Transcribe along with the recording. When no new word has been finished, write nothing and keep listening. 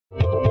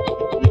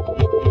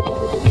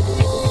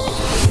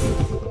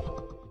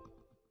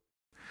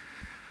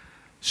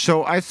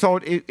So I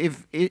thought,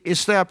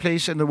 is there a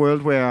place in the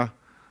world where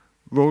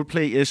role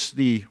play is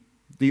the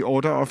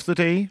order of the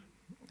day,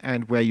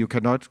 and where you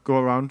cannot go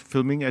around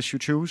filming as you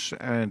choose?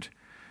 And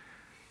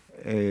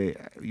I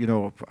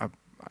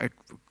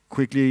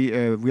quickly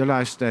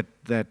realized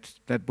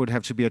that would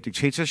have to be a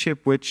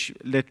dictatorship, which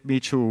led me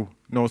to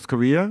North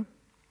Korea.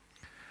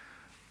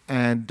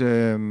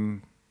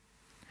 And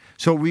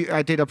so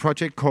I did a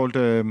project called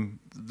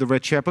The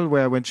Red Chapel,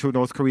 where I went to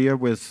North Korea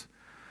with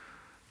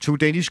 2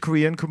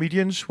 Danish-Korean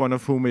comedians, one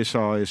of whom is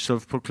a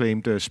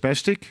self-proclaimed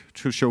spastic,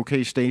 to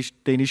showcase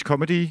Danish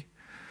comedy.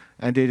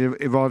 And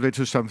it evolved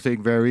into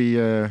something very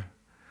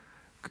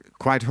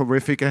quite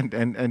horrific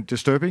and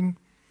disturbing.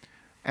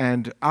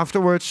 And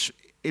afterwards,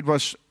 it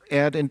was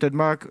aired in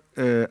Denmark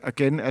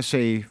again as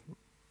I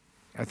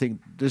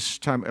think this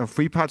time a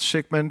 3-part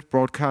segment,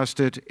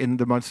 broadcasted in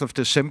the month of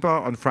December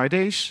on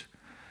Fridays.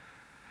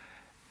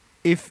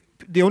 If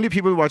the only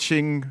people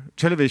watching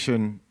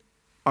television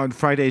on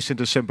Fridays in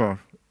December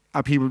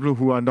are people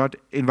who are not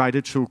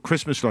invited to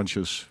Christmas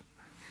lunches,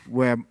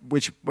 where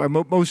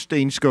most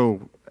Danes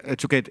go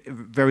to get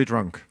very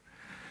drunk.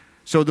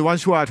 So the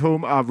ones who are at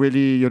home are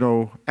really,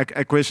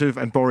 aggressive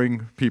and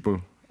boring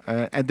people.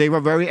 And they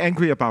were very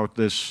angry about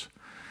this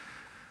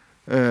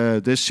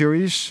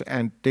series,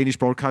 and Danish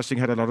broadcasting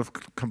had a lot of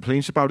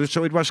complaints about it.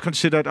 So it was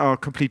considered a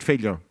complete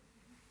failure.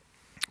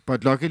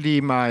 But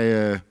luckily,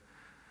 my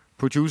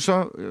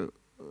producer,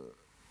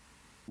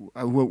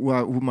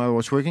 whom I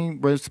was working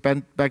with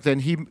back then,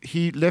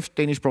 he left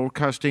Danish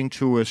broadcasting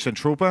to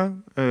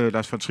Centropa,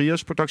 Lars von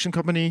Trier's production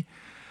company,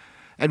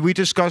 and we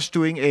discussed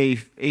doing a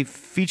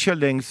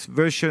feature-length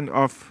version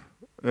of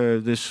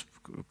this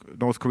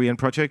North Korean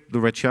project,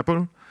 The Red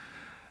Chapel,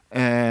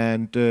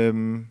 and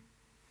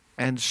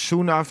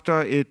soon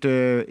after it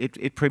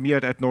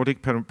premiered at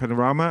Nordic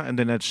Panorama, and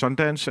then at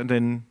Sundance, and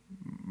then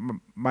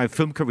my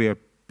film career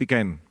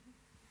began.